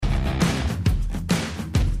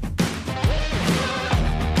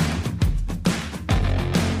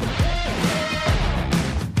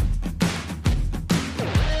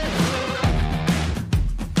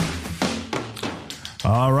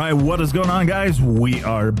right, what is going on, guys? We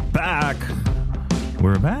are back.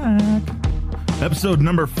 We're back. Episode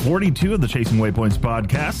number 42 of the Chasing Waypoints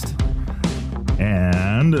podcast.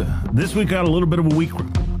 And this week got a little bit of a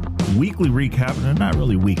weekly recap. Not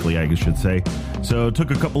really weekly, I should say. So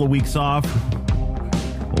took a couple of weeks off.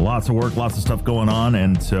 Lots of work, lots of stuff going on.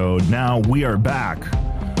 And so now we are back.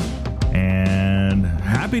 And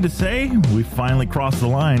happy to say we finally crossed the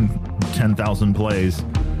line, 10,000 plays.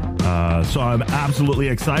 So I'm absolutely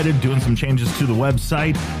excited, doing some changes to the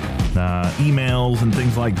website, emails and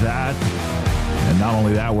things like that. And not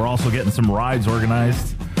only that, we're also getting some rides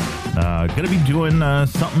organized. Going to be doing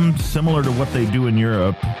something similar to what they do in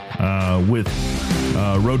Europe with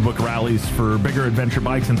roadbook rallies for bigger adventure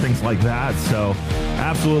bikes and things like that. So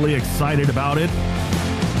absolutely excited about it.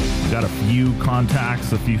 Got a few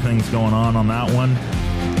contacts, a few things going on that one.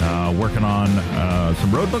 Working on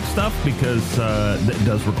some roadbook stuff because it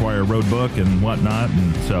does require a roadbook and whatnot.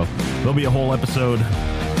 And so there'll be a whole episode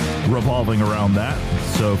revolving around that.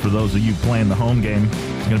 So for those of you playing the home game,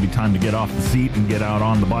 it's going to be time to get off the seat and get out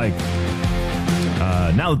on the bike.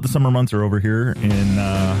 Now that the summer months are over here in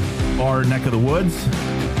our neck of the woods,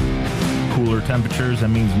 cooler temperatures, that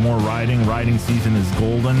means more riding. Riding season is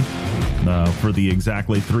golden for the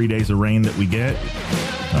exactly 3 days of rain that we get,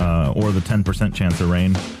 or the 10% chance of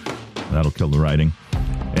rain. That'll kill the riding.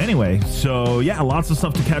 Anyway, so yeah, lots of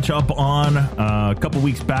stuff to catch up on. A couple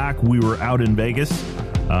weeks back, we were out in Vegas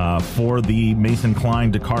for the Mason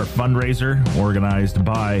Klein Dakar fundraiser organized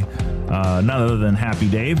by none other than Happy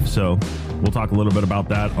Dave. So we'll talk a little bit about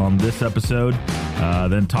that on this episode.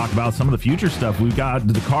 Then talk about some of the future stuff. We've got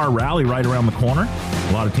the Dakar Rally right around the corner.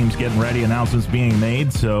 A lot of teams getting ready, announcements being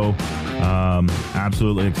made. So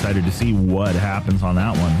absolutely excited to see what happens on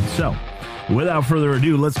that one. So without further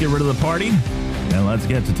ado, let's get rid of the party and let's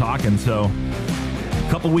get to talking. So a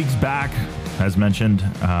couple weeks back, as mentioned,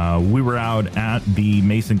 we were out at the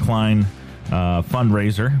Mason Klein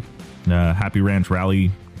fundraiser, Happy Ranch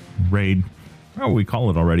Rally Raid. What do we call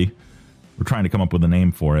it already? We're trying to come up with a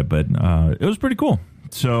name for it, but it was pretty cool.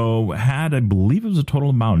 So had, I believe it was a total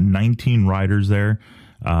of about 19 riders there.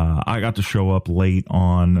 I got to show up late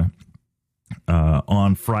on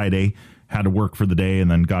Friday, had to work for the day,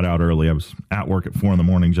 and then got out early. I was at work at 4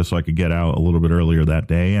 a.m. just so I could get out a little bit earlier that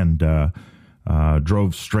day, and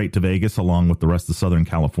drove straight to Vegas along with the rest of Southern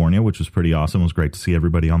California, which was pretty awesome. It was great to see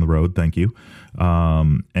everybody on the road. Thank you.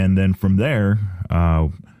 And then from there,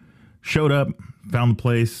 showed up, found the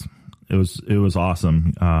place. It was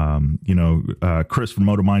awesome. Chris from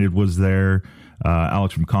Moto Minded was there.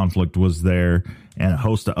 Alex from Conflict was there, and a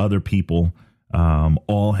host of other people,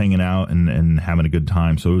 all hanging out and having a good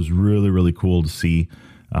time. So it was really, really cool to see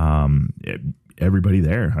everybody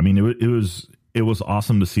there. I mean, it was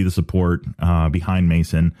awesome to see the support behind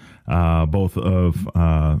Mason. Both of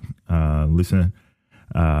Lisa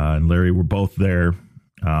and Larry were both there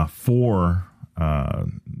for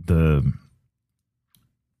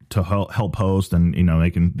to help host and,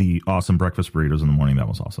 making the awesome breakfast burritos in the morning. That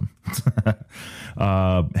was awesome.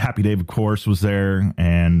 Happy Dave, of course, was there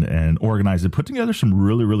and organized it, put together some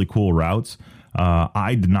really, really cool routes.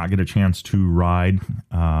 I did not get a chance to ride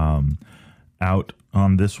out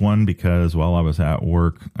on this one because, I was at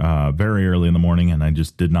work very early in the morning and I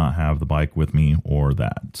just did not have the bike with me or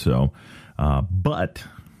that. So, but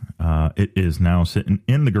it is now sitting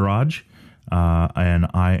in the garage. And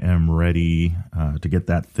I am ready to get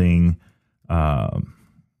that thing,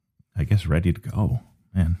 ready to go,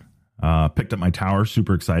 man. Picked up my tower,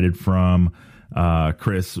 super excited from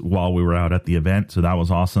Chris while we were out at the event, so that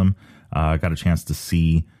was awesome. Got a chance to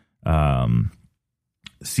see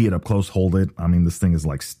it up close, hold it. I mean, this thing is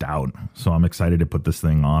like stout, so I'm excited to put this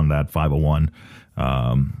thing on that 501,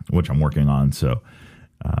 which I'm working on. So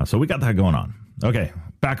we got that going on. Okay,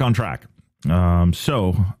 back on track.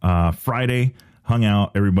 Friday hung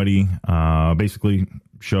out, everybody, basically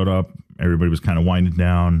showed up. Everybody was kind of winding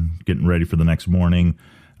down, getting ready for the next morning.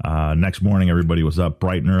 Next morning, everybody was up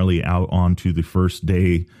bright and early out onto the first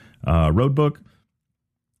day, roadbook.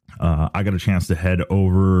 I got a chance to head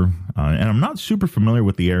over, and I'm not super familiar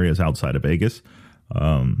with the areas outside of Vegas.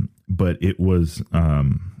 But it was,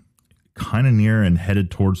 kind of near and headed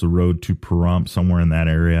towards the road to Pahrump, somewhere in that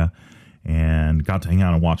area. And got to hang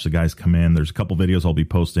out and watch the guys come in. There's a couple videos I'll be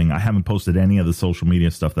posting. I haven't posted any of the social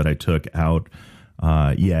media stuff that I took out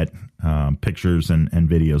yet, pictures and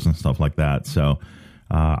videos and stuff like that. So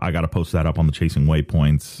I got to post that up on the Chasing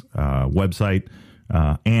Waypoints website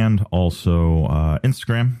and also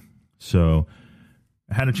Instagram. So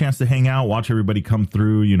I had a chance to hang out, watch everybody come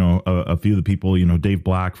through. A few of the people, Dave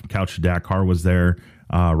Black from Couch to Dakar was there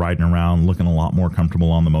riding around, looking a lot more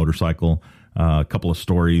comfortable on the motorcycle. a couple of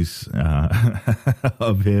stories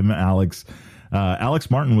of him. Alex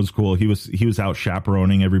Martin was cool. He was out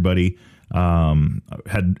chaperoning everybody.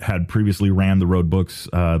 Had previously ran the road books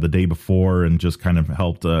the day before and just kind of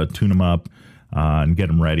helped tune them up and get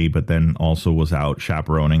them ready, but then also was out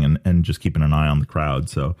chaperoning and just keeping an eye on the crowd.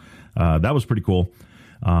 So that was pretty cool.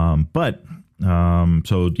 So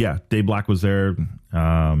yeah, Dave Black was there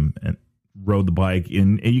and rode the bike,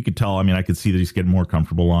 and you could tell. I mean, I could see that he's getting more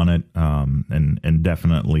comfortable on it, and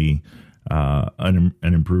definitely an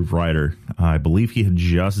improved rider. I believe he had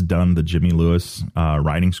just done the Jimmy Lewis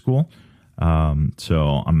riding school,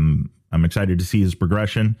 so I'm excited to see his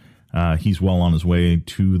progression. He's well on his way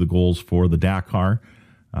to the goals for the Dakar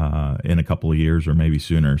in a couple of years or maybe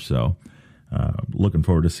sooner. So looking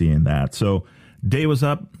forward to seeing that. So day was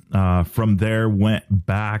up. From there, went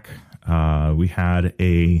back. We had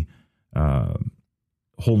a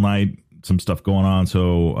whole night, some stuff going on.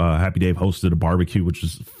 So Happy Dave hosted a barbecue, which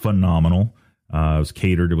was phenomenal. It was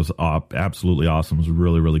catered. It was absolutely awesome. It was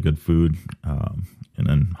really, really good food. And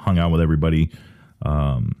then hung out with everybody,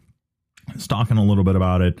 talking a little bit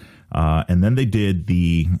about it. And then they did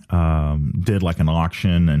did like an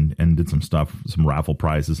auction and did some stuff, some raffle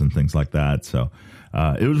prizes and things like that. So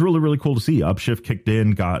it was really, really cool to see. Upshift kicked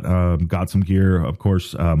in, got some gear. Of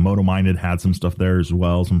course, Moto Minded had some stuff there as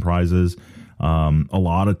well, some prizes. A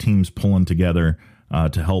lot of teams pulling together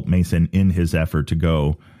to help Mason in his effort to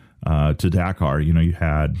go to Dakar. You know, you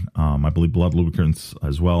had, I believe, Blood Lubricants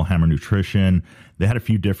as well, Hammer Nutrition. They had a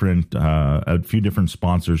few different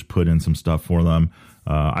sponsors put in some stuff for them.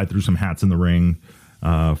 I threw some hats in the ring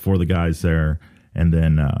for the guys there. And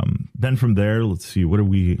then from there, let's see, what do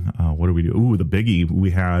we do? Ooh, the biggie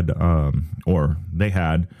we had, or they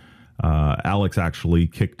had, Alex actually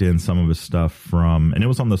kicked in some of his stuff from, and it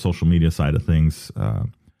was on the social media side of things.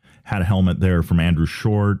 Had a helmet there from Andrew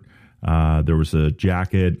Short. There was a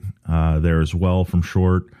jacket there as well from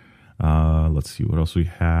Short. Let's see what else we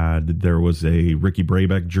had. There was a Ricky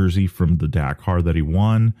Brabeck jersey from the Dakar that he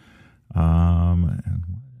won. And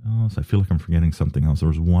what else? I feel like I'm forgetting something else.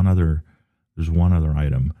 There's one other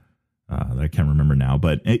item that I can't remember now,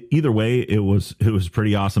 but either way, it was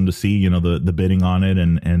pretty awesome to see, you know, the bidding on it,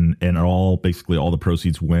 and basically all the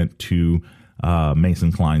proceeds went to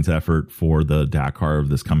Mason Klein's effort for the Dakar of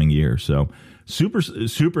this coming year. So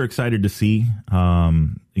super excited to see,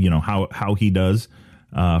 you know, how he does,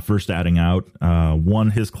 first adding out,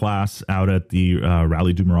 won his class out at the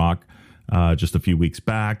Rally du Maroc just a few weeks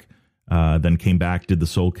back. Then came back, did the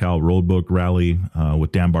SoCal Roadbook Rally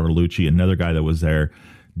with Dan Bartolucci, another guy that was there.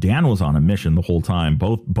 Dan was on a mission the whole time.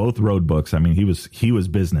 Both road books. I mean, he was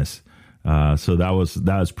business. So that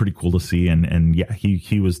was pretty cool to see. And yeah,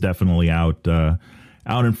 he was definitely out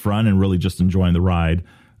in front and really just enjoying the ride.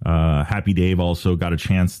 Happy Dave also got a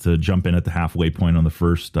chance to jump in at the halfway point on the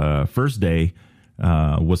first day.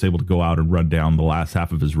 Was able to go out and run down the last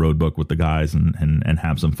half of his road book with the guys and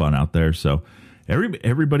have some fun out there. So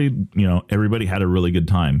everybody had a really good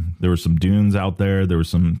time. There were some dunes out there. There was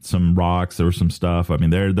some rocks. There was some stuff. I mean,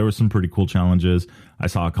 there were some pretty cool challenges. I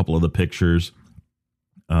saw a couple of the pictures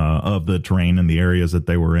of the terrain and the areas that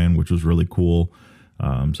they were in, which was really cool.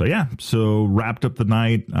 So wrapped up the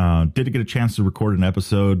night. Did get a chance to record an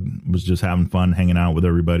episode. Was just having fun, hanging out with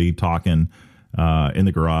everybody, talking in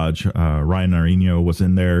the garage. Ryan Arino was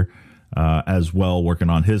in there as well, working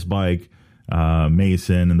on his bike.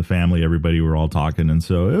 Mason and the family, everybody were all talking. And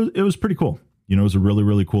so it was pretty cool. You know, it was a really,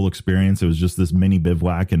 really cool experience. It was just this mini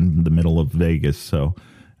bivouac in the middle of Vegas. So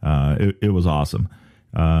it was awesome.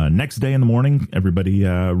 Next day in the morning, everybody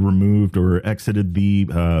removed or exited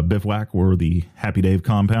the bivouac or the Happy Dave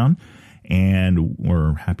compound, and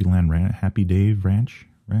we're Happy Dave Ranch.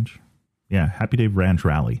 Yeah, Happy Dave Ranch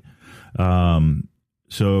Rally.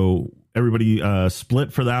 So everybody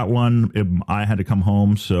split for that one. I had to come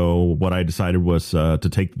home, so what I decided was to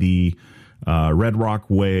take the Red Rock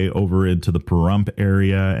Way over into the Pahrump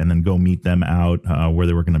area and then go meet them out where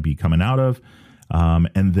they were going to be coming out of.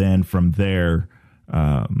 And then from there,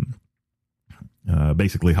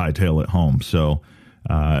 basically hightail it home. So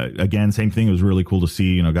again, same thing. It was really cool to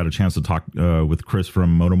see, you know, got a chance to talk with Chris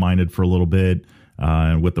from Moto Minded for a little bit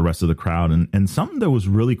and with the rest of the crowd. And something that was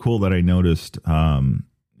really cool that I noticed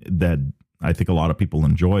that I think a lot of people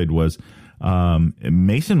enjoyed was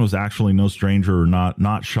Mason was actually no stranger or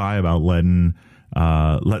not shy about letting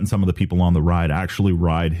some of the people on the ride actually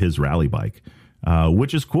ride his rally bike,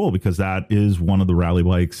 which is cool because that is one of the rally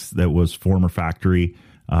bikes that was former factory.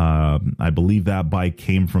 I believe that bike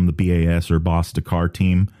came from the BAS or Boss Dakar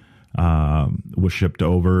team, was shipped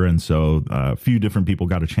over. And so a few different people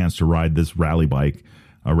got a chance to ride this rally bike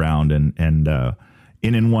around, and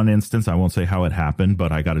in one instance, I won't say how it happened,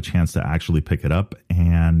 but I got a chance to actually pick it up.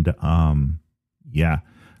 And yeah,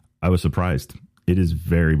 I was surprised. It is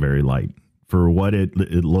very, very light. For what it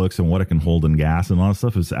looks and what it can hold in gas and all that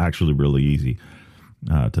stuff, is actually really easy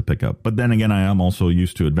to pick up. But then again, I am also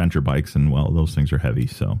used to adventure bikes, and well, those things are heavy.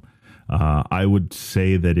 So I would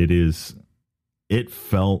say that it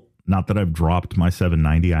felt, not that I've dropped my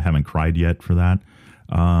 790. I haven't cried yet for that.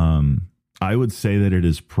 I would say that it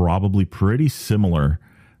is probably pretty similar.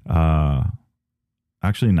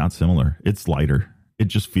 Actually, not similar. It's lighter. It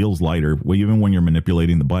just feels lighter, even when you're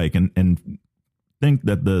manipulating the bike. And think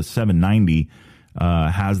that the 790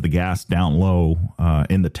 has the gas down low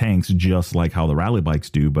in the tanks, just like how the rally bikes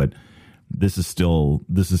do. But this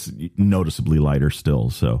is noticeably lighter still.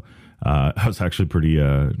 So I was actually pretty.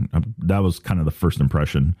 That was kind of the first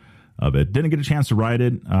impression of it. Didn't get a chance to ride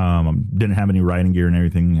it. Didn't have any riding gear and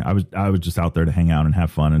everything. I was just out there to hang out and have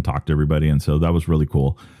fun and talk to everybody, and so that was really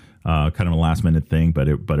cool. Kind of a last minute thing, but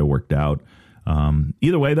it worked out.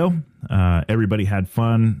 Either way, though, everybody had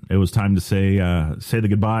fun. It was time to say the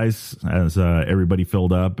goodbyes as everybody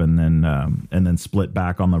filled up, and then split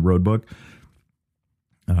back on the road book.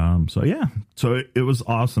 So yeah, so it was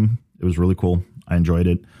awesome. It was really cool. I enjoyed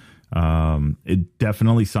it. It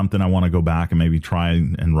definitely something I want to go back and maybe try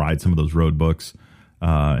and ride some of those road books,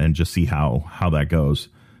 and just see how that goes.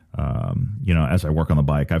 As I work on the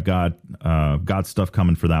bike, I've got stuff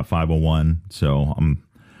coming for that 501. So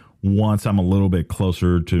once I'm a little bit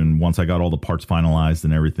closer to, once I got all the parts finalized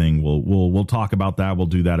and everything, we'll talk about that. We'll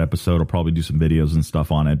do that episode. I'll probably do some videos and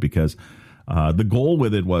stuff on it, because the goal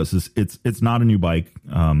with it is it's not a new bike.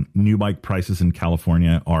 New bike prices in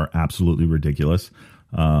California are absolutely ridiculous.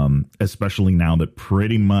 Especially now that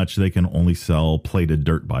pretty much they can only sell plated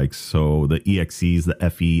dirt bikes. So the EXCs, the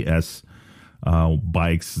FES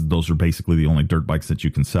bikes, those are basically the only dirt bikes that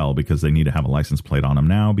you can sell, because they need to have a license plate on them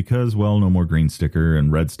now, because, well, no more green sticker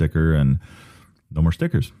and red sticker and no more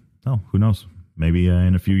stickers. Oh, who knows? Maybe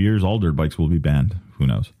in a few years, all dirt bikes will be banned. Who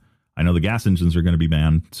knows? I know the gas engines are going to be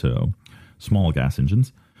banned, so small gas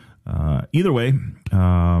engines. Either way,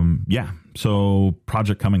 yeah. So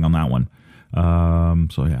project coming on that one.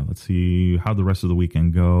 So yeah, let's see how the rest of the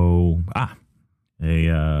weekend go.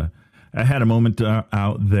 I had a moment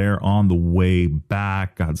out there on the way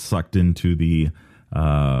back, got sucked into the,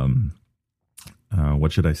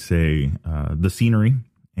 what should I say? The scenery,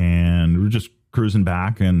 and we were just cruising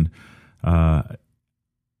back. And,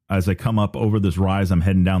 as I come up over this rise, I'm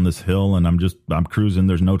heading down this hill, and I'm cruising.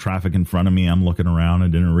 There's no traffic in front of me. I'm looking around. I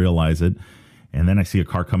didn't realize it. And then I see a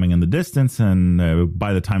car coming in the distance, and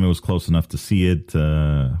by the time it was close enough to see it,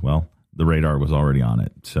 the radar was already on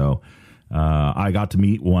it. So I got to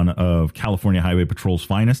meet one of California Highway Patrol's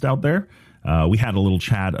finest out there. We had a little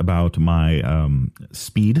chat about my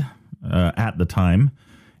speed at the time,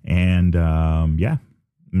 and yeah.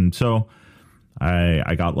 And so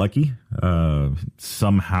I got lucky.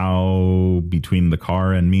 Somehow between the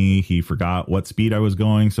car and me, he forgot what speed I was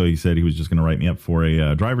going. So he said he was just going to write me up for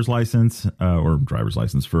a driver's license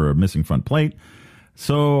for a missing front plate.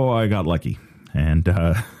 So I got lucky, and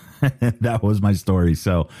that was my story.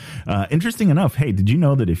 So interesting enough. Hey, did you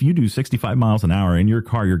know that if you do 65 miles an hour in your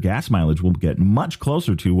car, your gas mileage will get much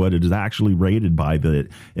closer to what it is actually rated by the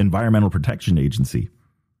Environmental Protection Agency?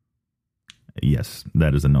 Yes,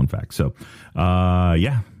 that is a known fact. So,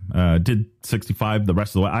 yeah, did 65 the rest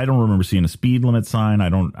of the way. I don't remember seeing a speed limit sign.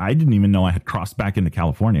 I didn't even know I had crossed back into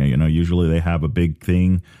California. Usually they have a big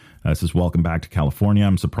thing that says welcome back to California.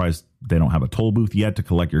 I'm surprised they don't have a toll booth yet to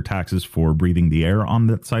collect your taxes for breathing the air on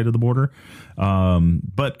that side of the border.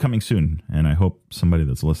 But coming soon. And I hope somebody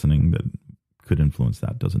that's listening that could influence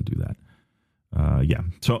that doesn't do that. Yeah.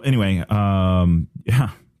 So anyway, yeah.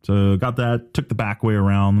 So got that, took the back way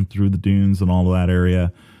around through the dunes and all of that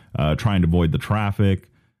area, trying to avoid the traffic,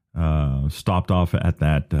 stopped off at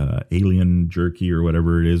that Alien Jerky or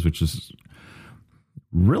whatever it is, which is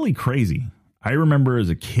really crazy. I remember as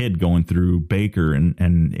a kid going through Baker and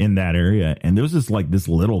in that area, and there was this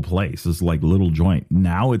little place, this little joint.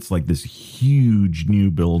 Now it's like this huge new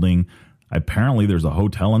building. Apparently there's a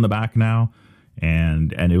hotel in the back now,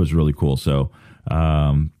 and it was really cool. So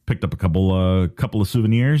picked up a couple of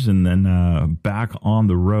souvenirs, and then back on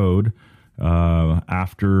the road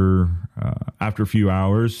after a few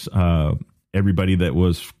hours. Everybody that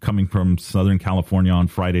was coming from Southern California on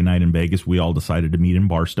Friday night in Vegas, we all decided to meet in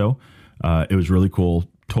Barstow. It was really cool.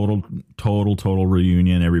 Total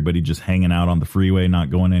reunion. Everybody just hanging out on the freeway, not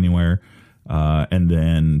going anywhere. And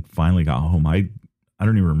then finally got home. I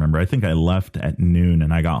don't even remember. I think I left at noon,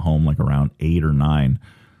 and I got home like around 8 or 9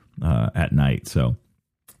 at night. So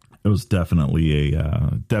it was definitely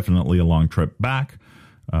a long trip back.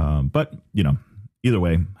 But either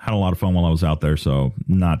way, had a lot of fun while I was out there, so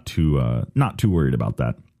not too worried about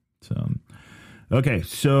that. So, okay,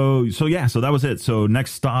 so that was it. So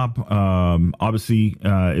next stop, obviously,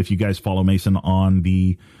 if you guys follow Mason on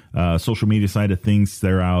the social media side of things,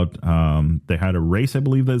 they're out. They had a race, I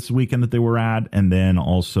believe, this weekend that they were at, and then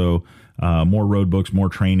also more road books, more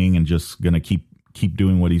training, and just gonna keep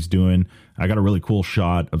doing what he's doing. I got a really cool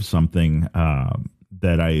shot of something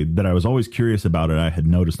that I was always curious about it. I had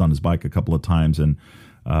noticed on his bike a couple of times, and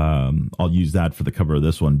I'll use that for the cover of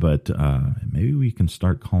this one. But maybe we can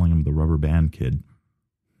start calling him the Rubber Band Kid.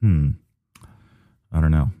 I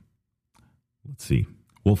don't know. Let's see.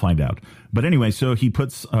 We'll find out. But anyway, so he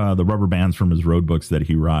puts the rubber bands from his road books that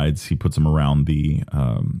he rides. He puts them around the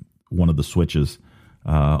one of the switches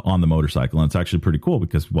on the motorcycle, and it's actually pretty cool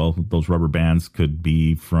because, well, those rubber bands could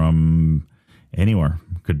be from anywhere.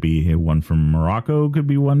 Could be one from Morocco, could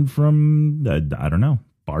be one from I don't know,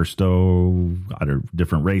 Barstow,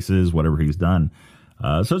 different races, whatever he's done.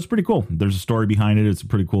 So it's pretty cool. There's a story behind it. It's a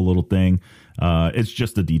pretty cool little thing. It's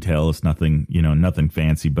just a detail. It's nothing, nothing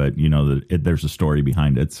fancy, but there's a story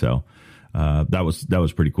behind it. So that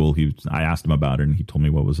was pretty cool. I asked him about it, and he told me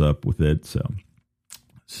what was up with it.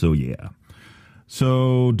 So yeah.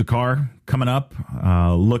 So Dakar coming up,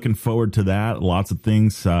 looking forward to that. Lots of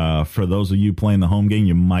things. For those of you playing the home game,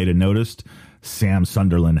 you might have noticed Sam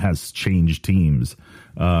Sunderland has changed teams.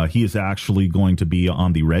 He is actually going to be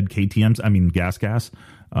on the red Gas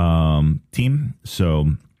team.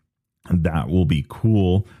 So that will be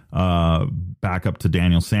cool. Back up to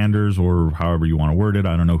Daniel Sanders, or however you want to word it.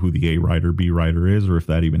 I don't know who the A rider, B rider is, or if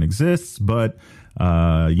that even exists, but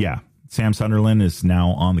yeah. Sam Sunderland is now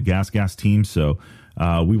on the Gas team, so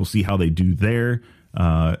we will see how they do there.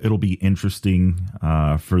 It'll be interesting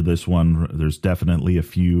for this one. There's definitely a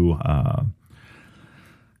few.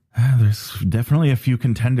 There's definitely a few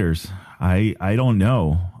contenders. I don't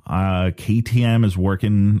know. KTM is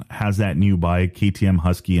working, has that new bike, KTM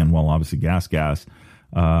Husky, and well, obviously Gas.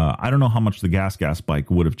 I don't know how much the Gas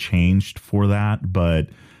bike would have changed for that, but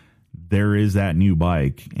there is that new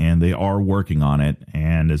bike, and they are working on it.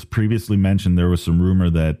 And as previously mentioned, there was some rumor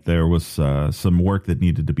that there was some work that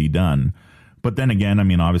needed to be done. But then again,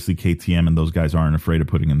 obviously KTM and those guys aren't afraid of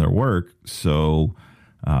putting in their work. So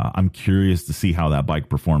I'm curious to see how that bike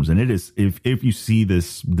performs. And it is, if you see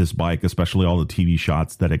this bike, especially all the TV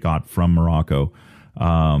shots that it got from Morocco,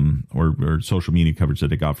 or social media coverage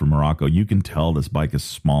that it got from Morocco, you can tell this bike is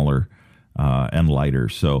smaller and lighter.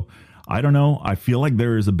 So I don't know. I feel like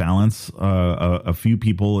there is a balance. A few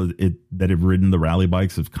people that have ridden the rally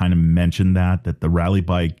bikes have kind of mentioned that the rally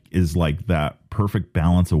bike is like that perfect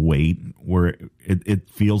balance of weight where it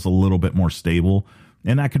feels a little bit more stable.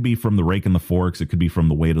 And that could be from the rake and the forks. It could be from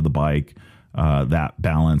the weight of the bike, that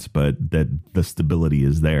balance, but that the stability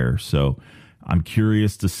is there. So I'm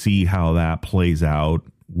curious to see how that plays out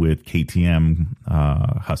with KTM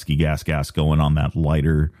Husky Gas going on that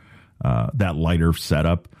lighter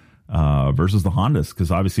setup. Versus the Hondas,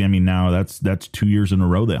 because obviously, now that's 2 years in a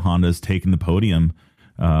row that Honda's taken the podium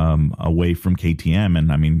away from KTM,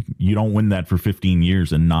 and you don't win that for 15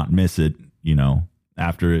 years and not miss it,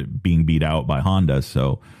 after it being beat out by Honda.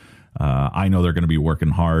 So I know they're going to be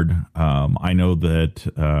working hard. I know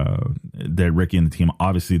that Ricky and the team,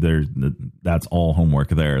 obviously, that's all homework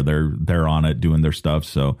there. They're on it doing their stuff.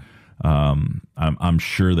 So I'm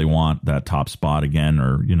sure they want that top spot again,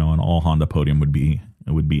 or an all Honda podium would be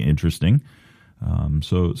interesting.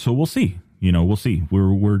 So we'll see. We'll see.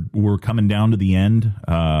 We're coming down to the end.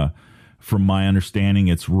 From my understanding,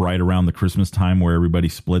 it's right around the Christmas time where everybody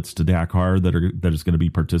splits to Dakar that is going to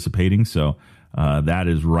be participating. So that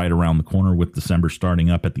is right around the corner, with December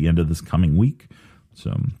starting up at the end of this coming week.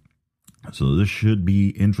 So this should be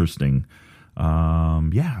interesting.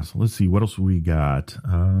 So let's see what else we got.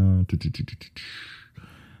 We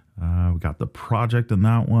got the project in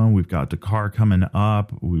that one. We've got Dakar coming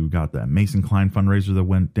up. We've got that Mason Klein fundraiser that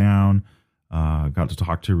went down. Got to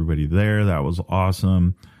talk to everybody there. That was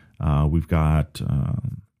awesome. We've got,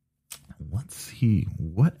 let's see,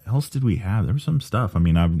 what else did we have? There was some stuff.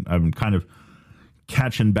 I'm kind of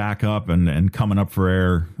catching back up and coming up for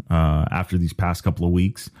air after these past couple of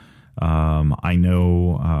weeks. I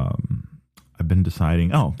know I've been deciding,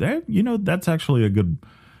 that's actually a good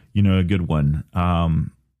one.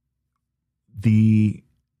 The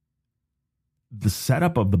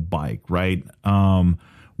setup of the bike, right? One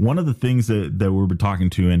of the things that we were talking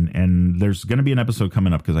to, and there's going to be an episode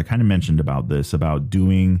coming up, because I kind of mentioned about this, about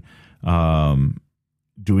doing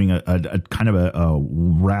doing a kind of a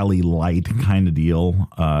rally light kind of deal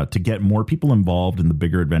to get more people involved in the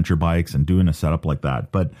bigger adventure bikes and doing a setup like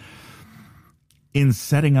that. But in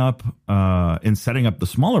setting up the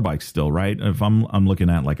smaller bikes still, right? If I'm looking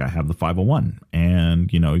at, like, I have the 501,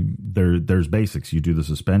 and, you know, there's basics. You do the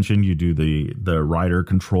suspension, you do the rider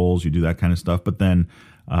controls, you do that kind of stuff. But then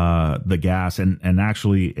the gas and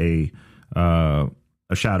actually a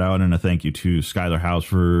shout out and a thank you to Skylar House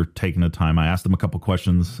for taking the time. I asked him a couple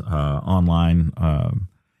questions online,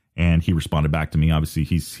 and he responded back to me. Obviously,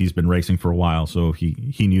 he's been racing for a while, so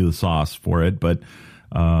he knew the sauce for it. But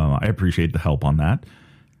I appreciate the help on that.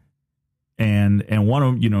 And one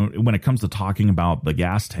of, you know, when it comes to talking about the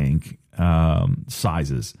gas tank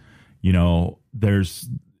sizes, you know, there's,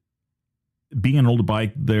 being an older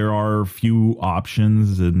bike, there are few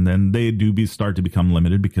options, and then they do start to become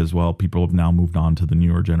limited because, well, people have now moved on to the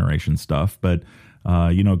newer generation stuff. But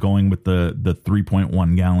you know, going with the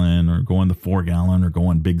 3.1 gallon, or going the 4 gallon, or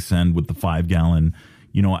going big send with the 5 gallon,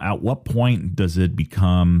 you know, at what point does it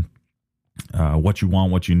become what you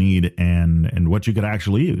want, what you need, and what you could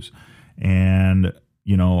actually use? And,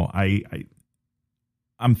 you know,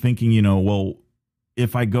 I'm thinking, you know, well,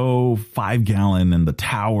 if I go 5 gallon and the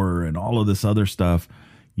tower and all of this other stuff,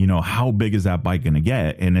 you know, how big is that bike going to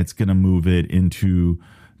get? And it's going to move it into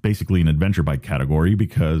basically an adventure bike category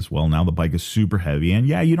because, well, now the bike is super heavy. And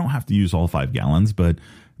yeah, you don't have to use all 5 gallons, but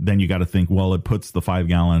then you got to think, well, it puts the 5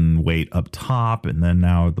 gallon weight up top, and then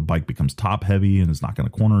now the bike becomes top heavy and it's not going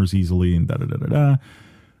to corner as easily, and da-da-da-da-da.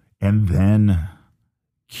 And then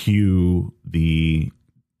cue the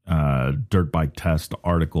dirt bike test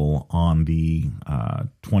article on the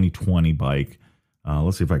 2020 bike.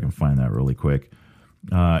 Let's see if I can find that really quick.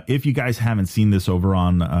 If you guys haven't seen this over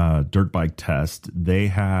on Dirt Bike Test, they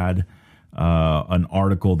had an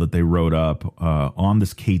article that they wrote up on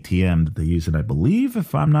this KTM that they use, and I believe,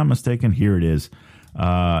 if I'm not mistaken, here it is.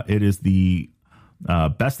 It is the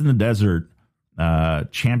Best in the Desert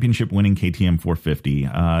championship winning KTM 450.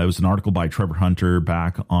 It was an article by Trevor Hunter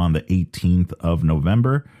back on the 18th of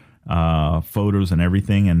November. Photos and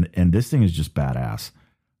everything, and this thing is just badass.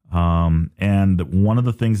 And one of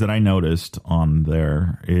the things that I noticed on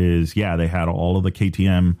there is, yeah, they had all of the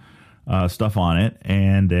KTM stuff on it,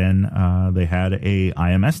 and then they had a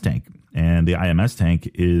IMS tank, and the IMS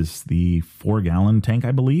tank is the 4 gallon tank,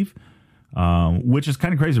 I believe, which is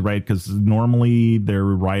kind of crazy, right? Because normally they're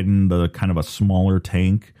riding the kind of a smaller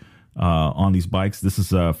tank on these bikes. This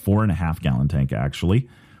is a 4.5 gallon tank, actually.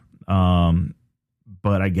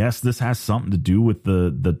 But I guess this has something to do with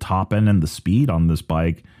the top end and the speed on this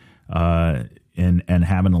bike, and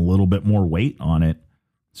having a little bit more weight on it,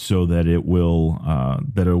 so that it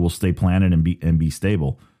will stay planted and be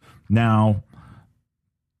stable. Now,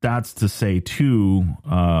 that's to say too,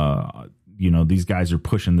 you know, these guys are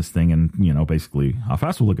pushing this thing, and, you know, basically, how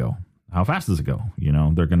fast will it go? How fast does it go? You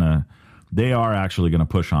know, they are actually gonna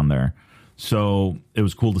push on there. So it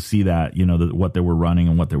was cool to see that, you know, what they were running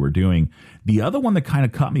and what they were doing. The other one that kind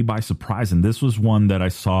of caught me by surprise, and this was one that I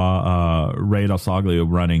saw Ray Dalsaglio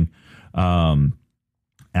running,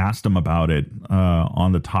 asked him about it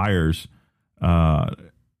on the tires.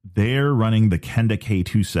 They're running the Kenda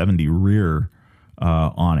K270 rear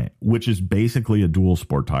on it, which is basically a dual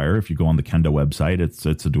sport tire. If you go on the Kenda website,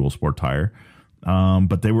 it's a dual sport tire.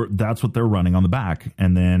 But that's what they're running on the back.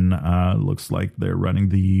 And then looks like they're running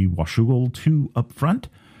the Washougal 2 up front.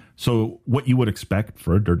 So what you would expect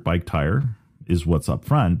for a dirt bike tire is what's up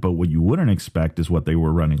front, but what you wouldn't expect is what they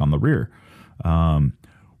were running on the rear.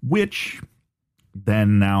 Which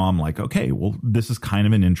then now I'm like, okay, well, this is kind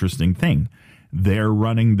of an interesting thing. They're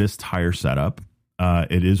running this tire setup.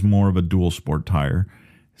 It is more of a dual sport tire.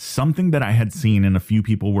 Something that I had seen, and a few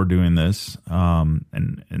people were doing this, and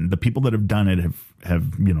the people that have done it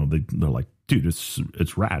have you know, they're like, dude,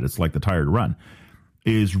 it's rad. It's like the tire to run.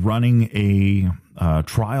 Is running a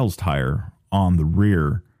trials tire on the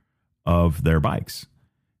rear of their bikes.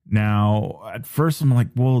 Now, at first, I'm like,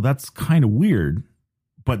 well, that's kind of weird.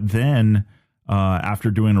 But then after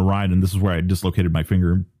doing a ride, and this is where I dislocated my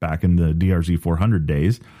finger back in the DRZ 400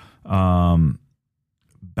 days,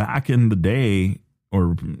 back in the day,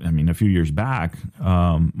 or I mean, a few years back,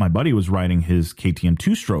 my buddy was riding his KTM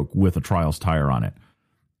 2-stroke with a trials tire on it.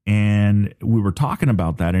 And we were talking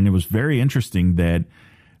about that, and it was very interesting that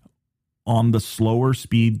on the slower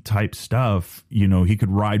speed type stuff, you know, he could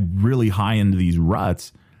ride really high into these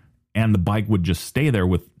ruts, and the bike would just stay there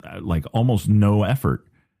with like almost no effort.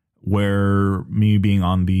 Where me being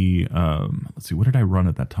on the, let's see, what did I run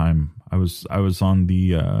at that time? I was on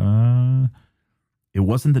the, it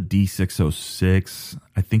wasn't the D606.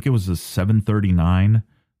 I think it was a 739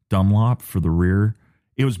 Dunlop for the rear.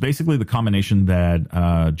 it was basically the combination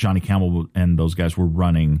that Johnny Campbell and those guys were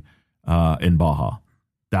running in Baja.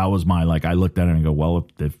 That was my, like, I looked at it and go, well,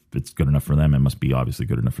 if it's good enough for them, it must be obviously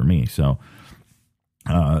good enough for me. So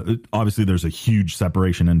obviously there's a huge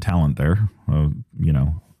separation in talent there,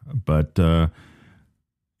 but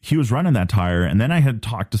he was running that tire. And then I had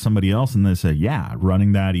talked to somebody else and they said, yeah,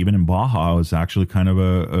 running that even in Baja is actually kind of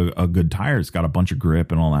a good tire. It's got a bunch of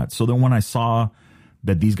grip and all that. So then when I saw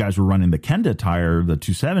that these guys were running the Kenda tire, the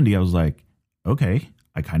 270, I was like, okay,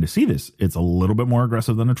 I kind of see this. It's a little bit more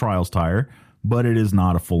aggressive than a Trials tire, but it is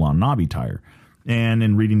not a full-on knobby tire. And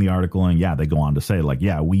in reading the article, and yeah, they go on to say, like,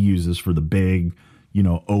 yeah, we use this for the big,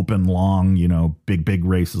 open, long, big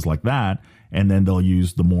races like that. And then they'll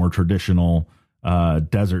use the more traditional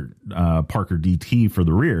desert Parker DT for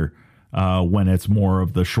the rear when it's more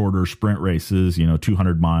of the shorter sprint races,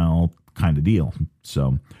 200-mile kind of deal.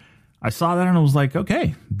 So I saw that and I was like,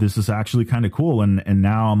 okay, this is actually kind of cool. And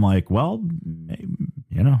now I'm like, well,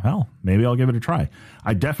 hell, maybe I'll give it a try.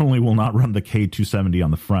 I definitely will not run the K270 on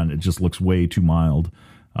the front. It just looks way too mild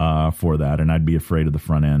for that. And I'd be afraid of the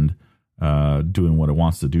front end doing what it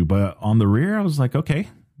wants to do. But on the rear, I was like, okay,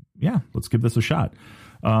 yeah, let's give this a shot.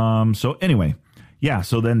 So anyway, yeah,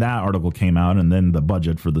 so then that article came out and then the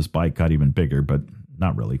budget for this bike got even bigger, but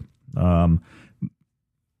not really.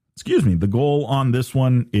 Excuse me. The goal on this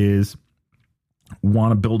one is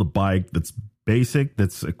want to build a bike that's basic,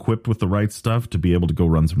 that's equipped with the right stuff to be able to go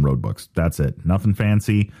run some road books. That's it. Nothing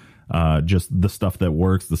fancy. Just the stuff that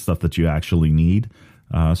works, the stuff that you actually need.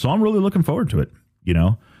 So I'm really looking forward to it.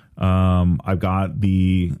 I've got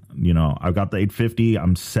the 850.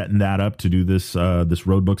 I'm setting that up to do this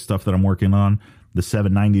road book stuff that I'm working on. The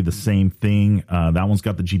 790, the same thing. That one's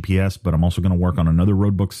got the GPS, but I'm also going to work on another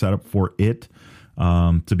road book setup for it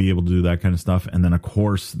to be able to do that kind of stuff. And then of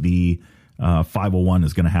course the 501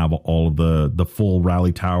 is going to have all of the full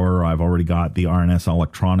rally tower. I've already got the RNS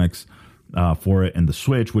electronics for it and the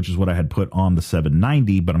switch, which is what I had put on the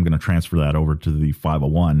 790, but I'm going to transfer that over to the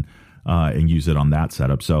 501 and use it on that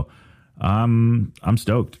setup. So I'm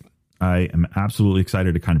stoked. I am absolutely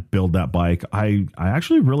excited to kind of build that bike. I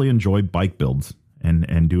actually really enjoy bike builds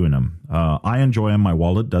and doing them. I enjoy them. My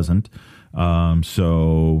wallet doesn't.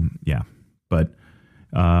 So yeah, but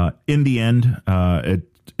in the end,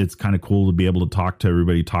 it's kind of cool to be able to talk to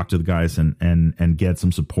everybody, talk to the guys and get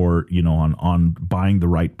some support, on buying the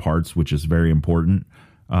right parts, which is very important.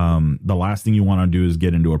 The last thing you want to do is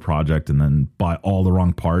get into a project and then buy all the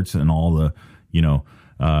wrong parts and all the,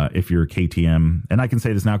 if you're a KTM, and I can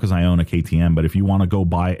say this now because I own a KTM, but if you want to go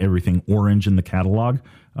buy everything orange in the catalog,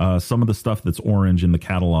 some of the stuff that's orange in the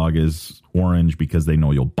catalog is orange because they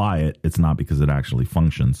know you'll buy it. It's not because it actually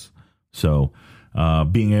functions. So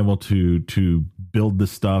being able to build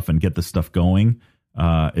this stuff and get this stuff going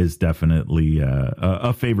is definitely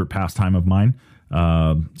a favorite pastime of mine.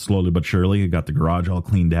 Slowly but surely, I got the garage all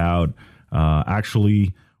cleaned out.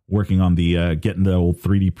 Actually working on the getting the old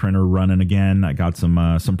 3D printer running again. I got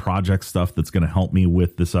some project stuff that's going to help me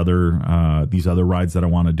with these other rides that I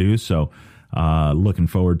want to do. So looking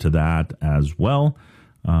forward to that as well.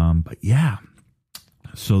 But yeah.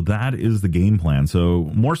 So that is the game plan.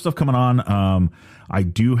 So more stuff coming on. I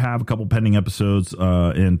do have a couple pending episodes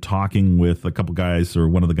in talking with a couple guys, or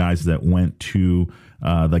one of the guys that went to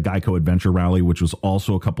the Geico Adventure Rally, which was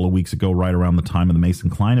also a couple of weeks ago, right around the time of the Mason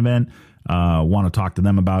Klein event. Want to talk to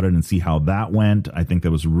them about it and see how that went. I think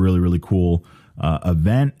that was a really, really cool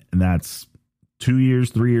event. And that's 3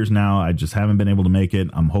 years now. I just haven't been able to make it.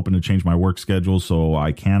 I'm hoping to change my work schedule so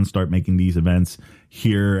I can start making these events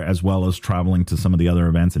here, as well as traveling to some of the other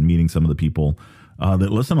events and meeting some of the people that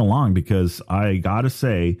listen along, because I gotta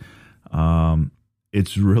say,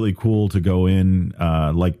 it's really cool to go in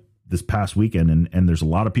like this past weekend and there's a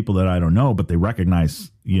lot of people that I don't know, but they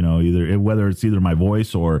recognize, whether it's either my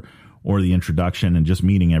voice or the introduction and just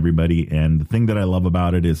meeting everybody. And the thing that I love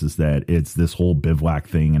about it is that it's this whole bivouac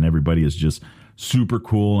thing and everybody is just super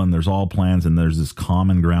cool and there's all plans and there's this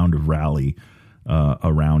common ground of rally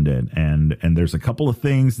around it. And there's a couple of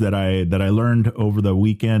things that I learned over the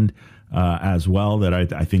weekend as well that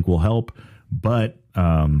I think will help, but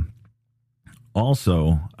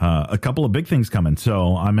also a couple of big things coming.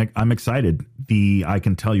 So I'm excited. I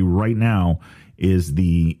can tell you right now is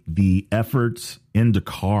the efforts in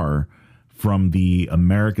Dakar from the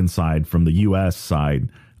American side, from the US side,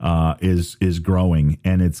 is growing,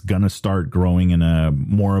 and it's going to start growing in a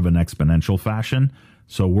more of an exponential fashion.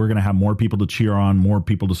 So we're going to have more people to cheer on, more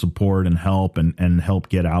people to support and help and help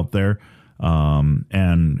get out there.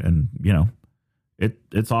 And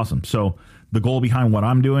it's awesome. So the goal behind what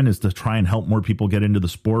I'm doing is to try and help more people get into the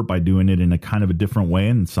sport by doing it in a kind of a different way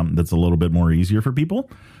and something that's a little bit more easier for people.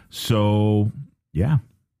 So yeah,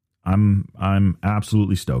 I'm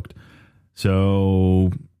absolutely stoked.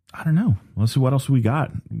 So I don't know. Let's see what else we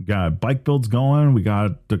got. We got bike builds going. We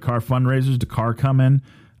got Dakar fundraisers, Dakar coming.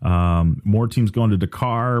 More teams going to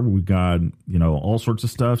Dakar. We got, all sorts of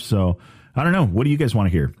stuff. So I don't know. What do you guys want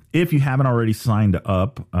to hear? If you haven't already signed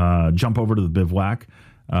up, jump over to the Bivouac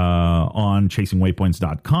on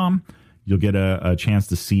chasingwaypoints.com. You'll get a chance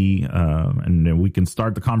to see, and we can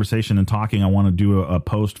start the conversation and talking. I want to do a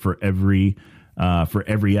post for every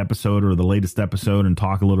episode or the latest episode and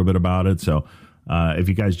talk a little bit about it. So if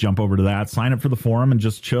you guys jump over to that, sign up for the forum and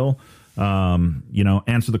just chill,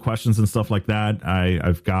 answer the questions and stuff like that.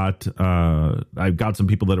 I've got some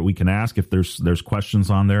people that we can ask if there's questions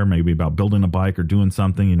on there, maybe about building a bike or doing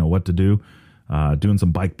something, what to do, doing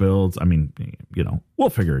some bike builds. I mean, we'll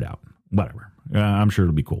figure it out, whatever. I'm sure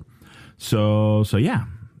it'll be cool. So yeah,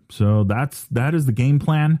 so that is the game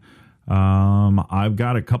plan. I've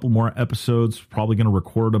got a couple more episodes, probably going to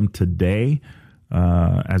record them today,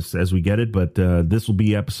 as we get it, but, this will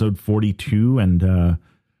be episode 42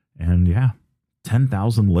 and yeah,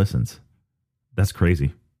 10,000 listens. That's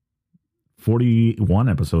crazy. 41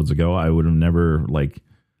 episodes ago, I would have never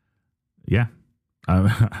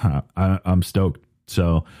I'm stoked.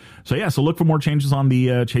 So yeah, so look for more changes on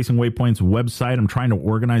the Chasing Waypoints website. I'm trying to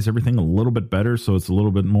organize everything a little bit better so it's a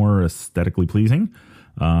little bit more aesthetically pleasing.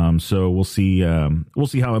 So we'll see how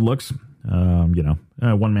it looks.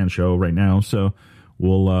 One man show right now. So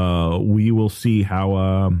we will see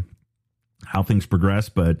how things progress.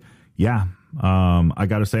 But yeah, I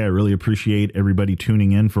got to say, I really appreciate everybody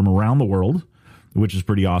tuning in from around the world, which is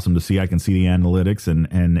pretty awesome to see. I can see the analytics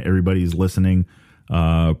and everybody's listening,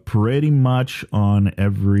 pretty much on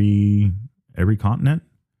every continent.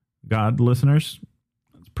 Got listeners.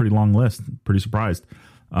 It's a pretty long list. Pretty surprised.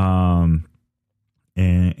 And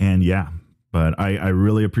yeah, but I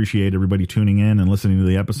really appreciate everybody tuning in and listening to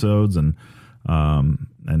the episodes, and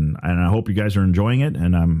I hope you guys are enjoying it,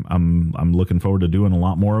 and I'm looking forward to doing a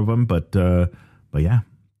lot more of them. But yeah,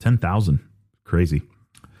 10,000, crazy.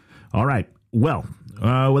 All right. Well,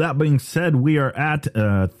 with that being said, we are at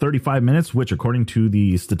 35 minutes, which according to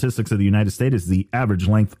the statistics of the United States is the average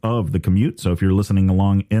length of the commute. So if you're listening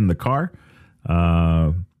along in the car,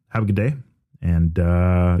 have a good day. And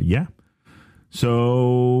yeah.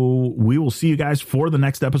 So we will see you guys for the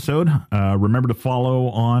next episode. Remember to follow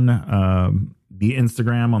on the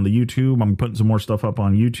Instagram, on the YouTube. I'm putting some more stuff up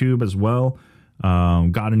on YouTube as well.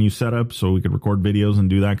 Got a new setup so we could record videos and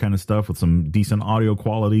do that kind of stuff with some decent audio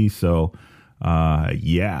quality. So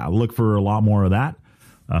yeah, look for a lot more of that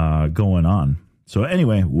going on. So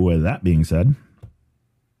anyway, with that being said,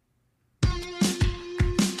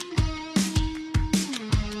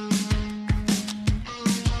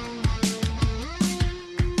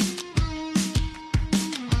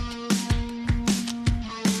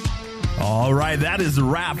 all right, that is a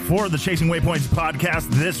wrap for the Chasing Waypoints podcast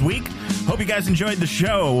this week. Hope you guys enjoyed the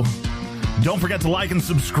show. Don't forget to like and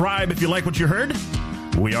subscribe if you like what you heard.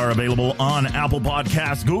 We are available on Apple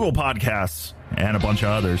Podcasts, Google Podcasts, and a bunch of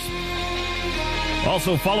others.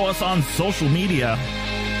 Also, follow us on social media.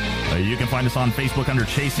 You can find us on Facebook under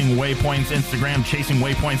Chasing Waypoints, Instagram, Chasing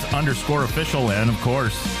Waypoints _official, and, of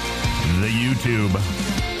course, the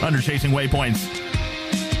YouTube under Chasing Waypoints.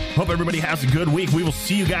 Hope everybody has a good week. We will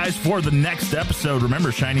see you guys for the next episode.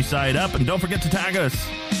 Remember, shiny side up, and don't forget to tag us.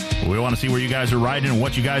 We want to see where you guys are riding and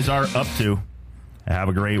what you guys are up to. Have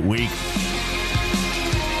a great week.